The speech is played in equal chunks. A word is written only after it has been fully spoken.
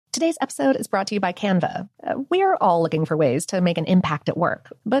Today's episode is brought to you by Canva. We're all looking for ways to make an impact at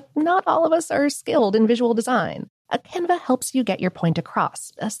work, but not all of us are skilled in visual design. Canva helps you get your point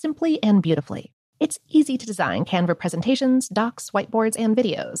across, simply and beautifully. It's easy to design Canva presentations, docs, whiteboards, and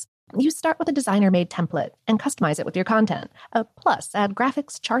videos. You start with a designer-made template and customize it with your content. Plus, add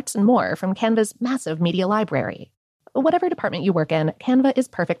graphics, charts, and more from Canva's massive media library. Whatever department you work in, Canva is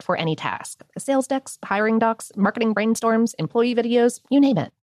perfect for any task. Sales decks, hiring docs, marketing brainstorms, employee videos, you name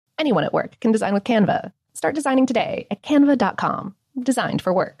it. Anyone at work can design with Canva. Start designing today at canva.com. Designed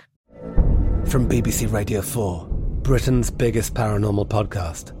for work. From BBC Radio 4, Britain's biggest paranormal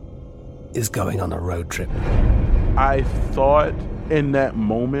podcast is going on a road trip. I thought in that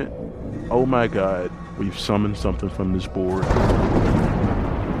moment, oh my God, we've summoned something from this board.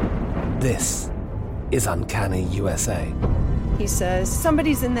 This is Uncanny USA. He says,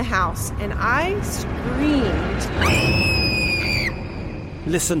 somebody's in the house, and I screamed.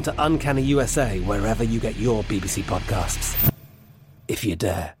 Listen to Uncanny USA wherever you get your BBC podcasts, if you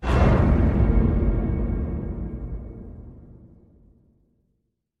dare.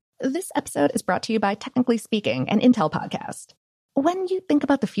 This episode is brought to you by Technically Speaking, an Intel podcast. When you think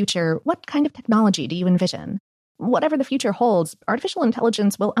about the future, what kind of technology do you envision? Whatever the future holds, artificial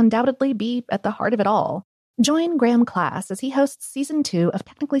intelligence will undoubtedly be at the heart of it all. Join Graham Class as he hosts Season 2 of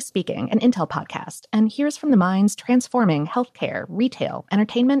Technically Speaking, an Intel podcast, and hears from the minds transforming healthcare, retail,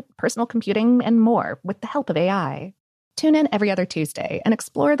 entertainment, personal computing, and more with the help of AI. Tune in every other Tuesday and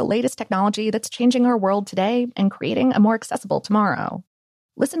explore the latest technology that's changing our world today and creating a more accessible tomorrow.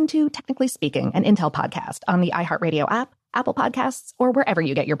 Listen to Technically Speaking, an Intel podcast on the iHeartRadio app, Apple Podcasts, or wherever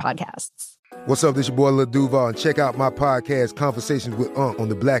you get your podcasts. What's up, this your boy Lil Duval, and check out my podcast, Conversations with Unc, on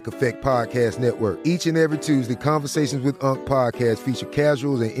the Black Effect Podcast Network. Each and every Tuesday, Conversations with Unc podcast feature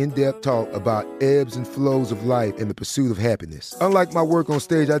casuals and in-depth talk about ebbs and flows of life and the pursuit of happiness. Unlike my work on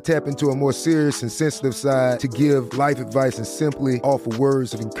stage, I tap into a more serious and sensitive side to give life advice and simply offer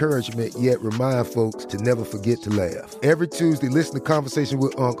words of encouragement, yet remind folks to never forget to laugh. Every Tuesday, listen to Conversations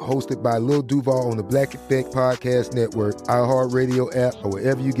with Unc, hosted by Lil Duval on the Black Effect Podcast Network, iHeartRadio app, or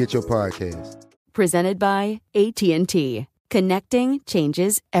wherever you get your podcasts. Presented by AT&T. Connecting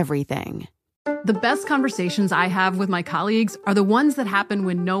changes everything. The best conversations I have with my colleagues are the ones that happen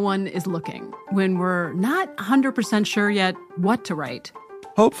when no one is looking, when we're not 100% sure yet what to write.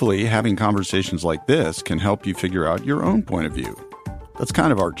 Hopefully, having conversations like this can help you figure out your own point of view. That's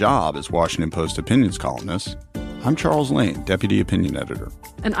kind of our job as Washington Post opinions columnists. I'm Charles Lane, Deputy Opinion Editor.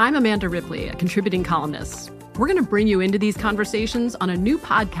 And I'm Amanda Ripley, a contributing columnist. We're going to bring you into these conversations on a new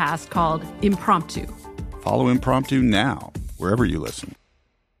podcast called Impromptu. Follow Impromptu now, wherever you listen.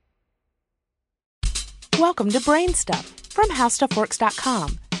 Welcome to Brain Stuff from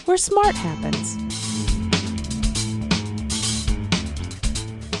HowStuffWorks.com, where smart happens.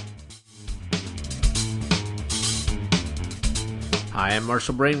 Hi, I'm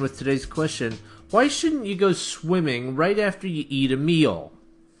Marshall Brain with today's question. Why shouldn't you go swimming right after you eat a meal?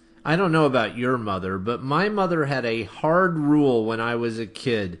 I don't know about your mother, but my mother had a hard rule when I was a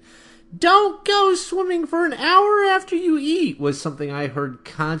kid. Don't go swimming for an hour after you eat was something I heard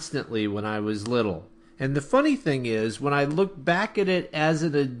constantly when I was little. And the funny thing is, when I look back at it as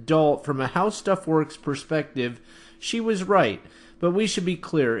an adult from a How Stuff Works perspective, she was right. But we should be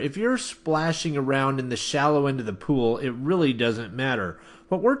clear, if you're splashing around in the shallow end of the pool, it really doesn't matter.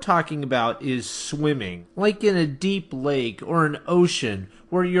 What we're talking about is swimming, like in a deep lake or an ocean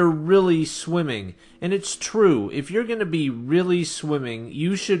where you're really swimming. And it's true, if you're going to be really swimming,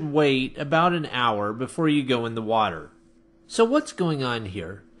 you should wait about an hour before you go in the water. So what's going on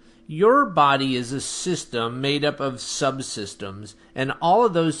here? Your body is a system made up of subsystems, and all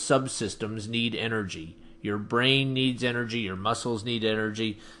of those subsystems need energy. Your brain needs energy, your muscles need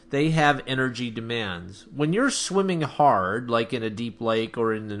energy. They have energy demands. When you're swimming hard, like in a deep lake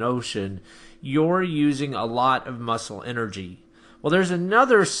or in an ocean, you're using a lot of muscle energy. Well, there's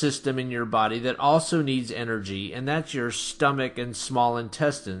another system in your body that also needs energy, and that's your stomach and small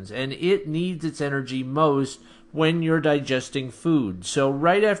intestines. And it needs its energy most when you're digesting food. So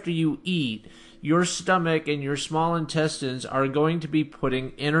right after you eat, your stomach and your small intestines are going to be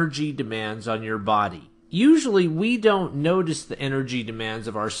putting energy demands on your body. Usually we don't notice the energy demands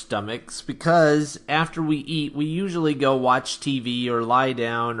of our stomachs because after we eat, we usually go watch TV or lie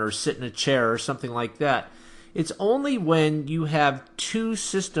down or sit in a chair or something like that. It's only when you have two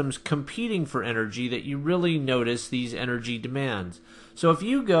systems competing for energy that you really notice these energy demands. So if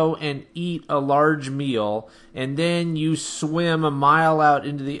you go and eat a large meal and then you swim a mile out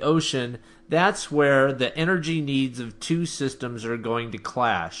into the ocean, that's where the energy needs of two systems are going to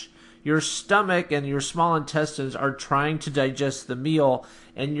clash. Your stomach and your small intestines are trying to digest the meal,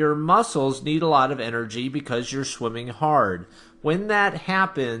 and your muscles need a lot of energy because you're swimming hard. When that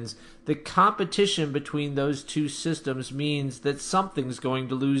happens, the competition between those two systems means that something's going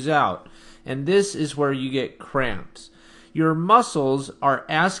to lose out, and this is where you get cramps. Your muscles are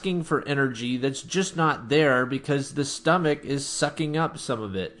asking for energy that's just not there because the stomach is sucking up some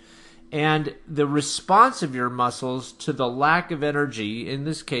of it. And the response of your muscles to the lack of energy, in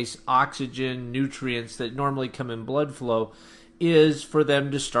this case oxygen, nutrients that normally come in blood flow, is for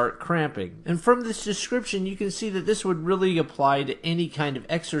them to start cramping. And from this description, you can see that this would really apply to any kind of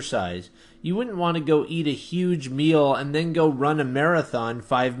exercise. You wouldn't want to go eat a huge meal and then go run a marathon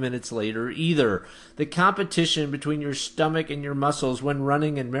 5 minutes later either. The competition between your stomach and your muscles when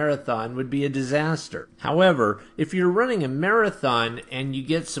running a marathon would be a disaster. However, if you're running a marathon and you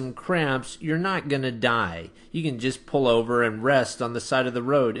get some cramps, you're not going to die. You can just pull over and rest on the side of the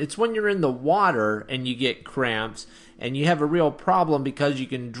road. It's when you're in the water and you get cramps and you have a real problem because you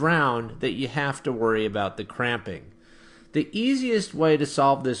can drown that you have to worry about the cramping. The easiest way to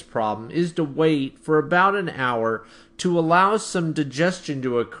solve this problem is to wait for about an hour to allow some digestion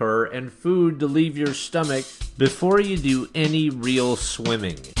to occur and food to leave your stomach before you do any real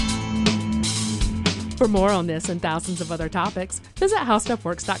swimming. For more on this and thousands of other topics, visit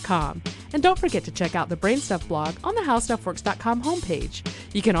HowStuffWorks.com. And don't forget to check out the Brainstuff blog on the HowStuffWorks.com homepage.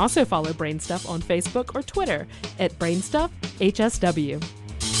 You can also follow Brainstuff on Facebook or Twitter at BrainstuffHSW.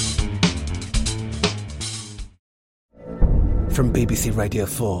 From BBC Radio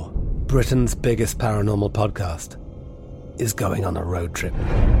 4, Britain's biggest paranormal podcast is going on a road trip.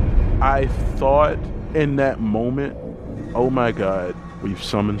 I thought in that moment, oh my God, we've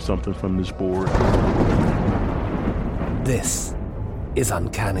summoned something from this board. This is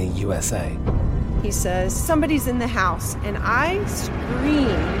Uncanny USA. He says, somebody's in the house, and I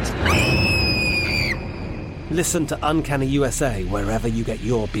screamed. Listen to Uncanny USA wherever you get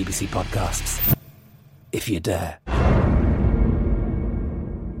your BBC podcasts, if you dare.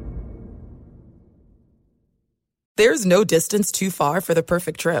 There's no distance too far for the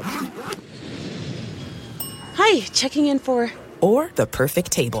perfect trip. Hi, checking in for... Or the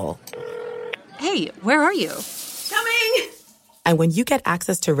perfect table. Hey, where are you? Coming! And when you get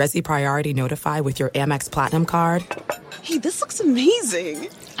access to Resi Priority Notify with your Amex Platinum card... Hey, this looks amazing.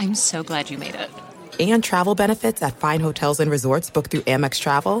 I'm so glad you made it. And travel benefits at fine hotels and resorts booked through Amex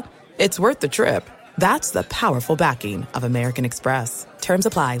Travel, it's worth the trip. That's the powerful backing of American Express. Terms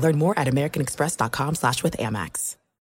apply. Learn more at americanexpress.com/withAmex.